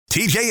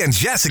TJ and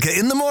Jessica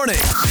in the morning.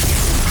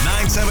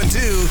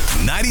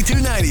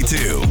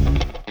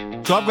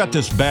 972-9292. So I've got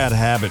this bad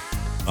habit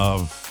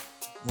of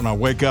when I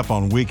wake up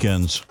on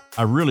weekends,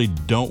 I really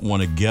don't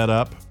want to get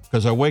up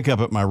because I wake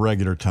up at my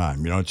regular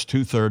time. You know, it's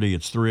 2:30,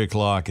 it's 3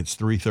 o'clock, it's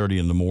 3:30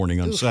 in the morning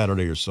on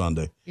Saturday or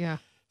Sunday. Yeah.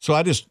 So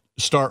I just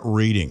start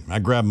reading. I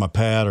grab my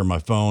pad or my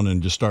phone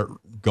and just start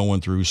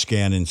going through,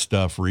 scanning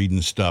stuff,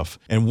 reading stuff.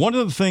 And one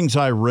of the things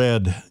I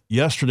read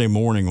yesterday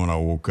morning when I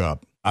woke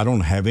up, I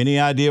don't have any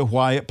idea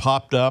why it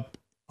popped up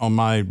on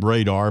my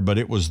radar, but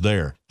it was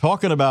there.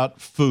 Talking about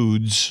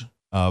foods,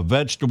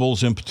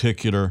 vegetables in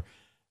particular,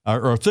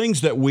 or things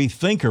that we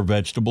think are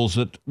vegetables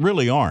that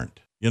really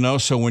aren't. You know,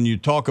 so when you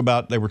talk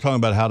about, they were talking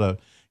about how to,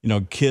 you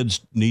know, kids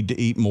need to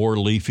eat more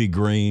leafy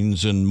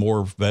greens and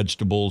more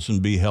vegetables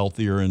and be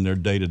healthier in their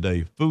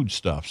day-to-day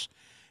foodstuffs.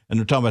 And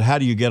they're talking about how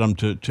do you get them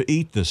to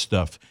eat this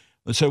stuff.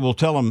 They say, well,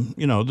 tell them,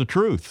 you know, the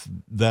truth,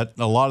 that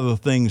a lot of the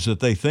things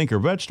that they think are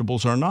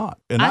vegetables are not.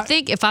 And I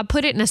think if I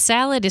put it in a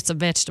salad, it's a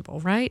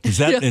vegetable, right? Is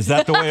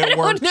that the way it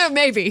works? No,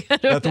 maybe.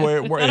 That's the way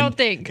it works. I don't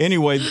think.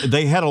 Anyway,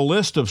 they had a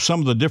list of some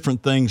of the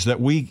different things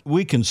that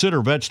we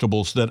consider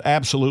vegetables that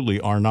absolutely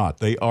are not.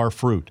 They are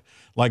fruit,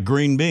 like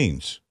green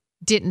beans.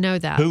 Didn't know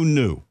that. Who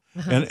knew?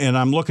 Uh-huh. And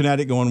I'm looking at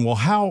it going, well,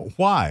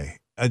 why?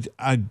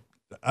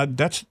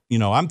 That's, you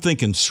know, I'm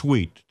thinking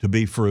sweet to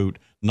be fruit,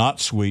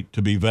 not sweet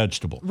to be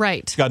vegetable.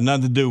 Right. It's got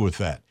nothing to do with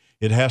that.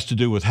 It has to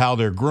do with how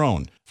they're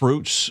grown.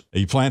 Fruits,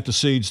 you plant the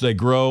seeds, they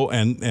grow,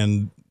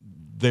 and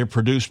they're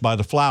produced by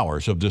the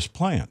flowers of this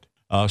plant.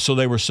 So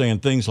they were saying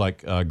things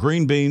like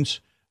green beans,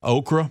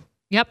 okra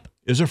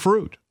is a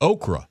fruit.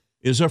 Okra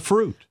is a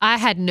fruit. I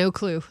had no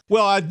clue.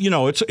 Well,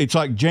 it's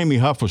like Jamie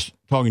Huff was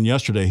talking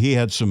yesterday. He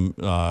had some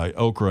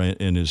okra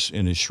in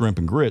his shrimp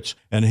and grits,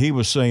 and he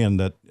was saying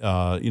that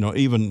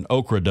even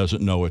okra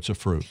doesn't know it's a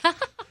fruit.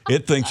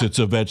 It thinks it's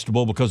a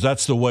vegetable because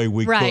that's the way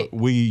we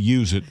we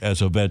use it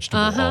as a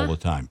vegetable all the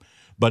time.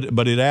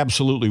 But it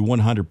absolutely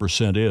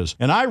 100% is.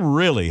 And I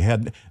really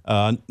had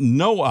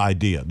no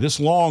idea. This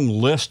long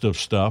list of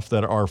stuff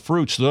that are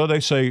fruits, though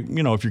they say,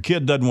 you know, if your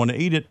kid doesn't want to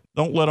eat it,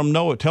 don't let them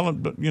know it. Tell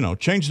them, you know,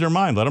 change their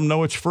mind. Let them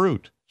know it's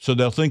fruit. So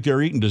they'll think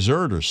they're eating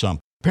dessert or something.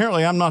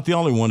 Apparently, I'm not the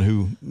only one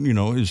who, you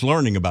know, is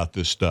learning about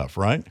this stuff,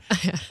 right?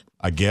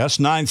 I guess.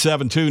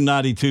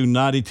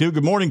 972-9292.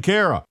 Good morning,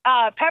 Kara.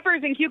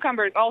 Peppers and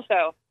cucumbers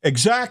also.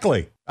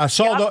 Exactly. I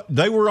saw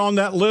they were on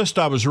that list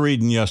I was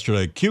reading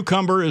yesterday.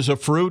 Cucumber is a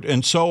fruit,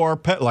 and so are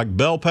like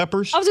bell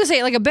peppers. I was going to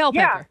say, like a bell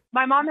pepper. Yeah.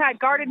 My mom had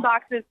garden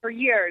boxes for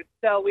years,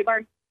 so we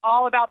learned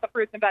all about the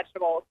fruits and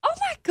vegetables. Oh,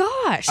 my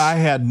gosh. I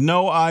had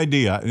no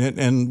idea.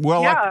 And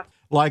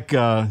like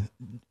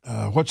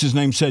what's his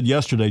name said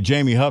yesterday,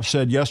 Jamie Huff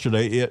said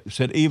yesterday, it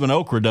said even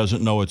okra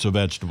doesn't know it's a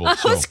vegetable. I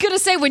was going to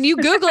say, when you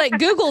Google it,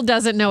 Google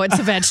doesn't know it's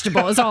a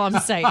vegetable is all I'm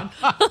saying.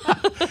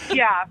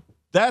 Yeah.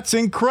 That's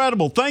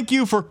incredible. Thank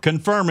you for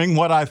confirming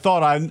what I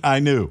thought I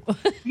knew.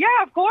 Yeah,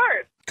 of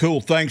course.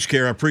 Cool. Thanks,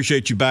 Kara. I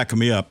appreciate you backing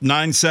me up.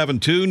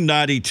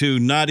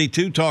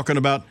 972-9292, talking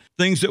about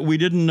things that we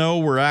didn't know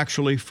were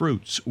actually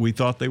fruits. We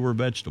thought they were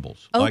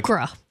vegetables.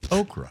 Okra. Like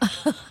okra.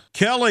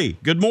 Kelly,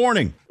 good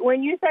morning.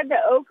 When you said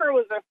that okra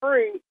was a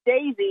fruit,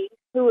 Daisy,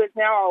 who is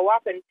now a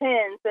whopping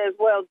 10, says,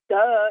 well,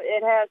 duh,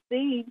 it has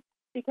seeds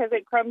because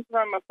it comes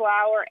from a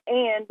flower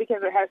and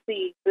because it has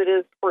seeds, it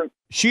is fruit.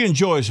 She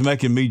enjoys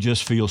making me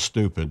just feel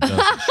stupid, doesn't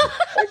she?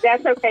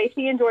 That's okay.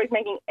 She enjoys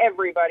making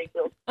everybody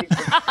feel stupid.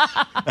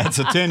 That's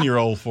a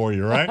 10-year-old for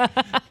you, right?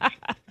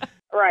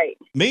 Right.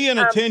 Me and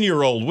a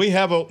 10-year-old, we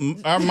have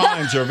our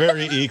minds are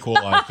very equal,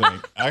 I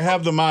think. I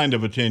have the mind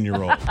of a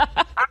 10-year-old. I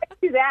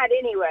do that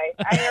anyway.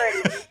 I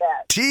already do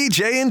that.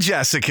 TJ and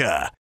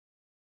Jessica.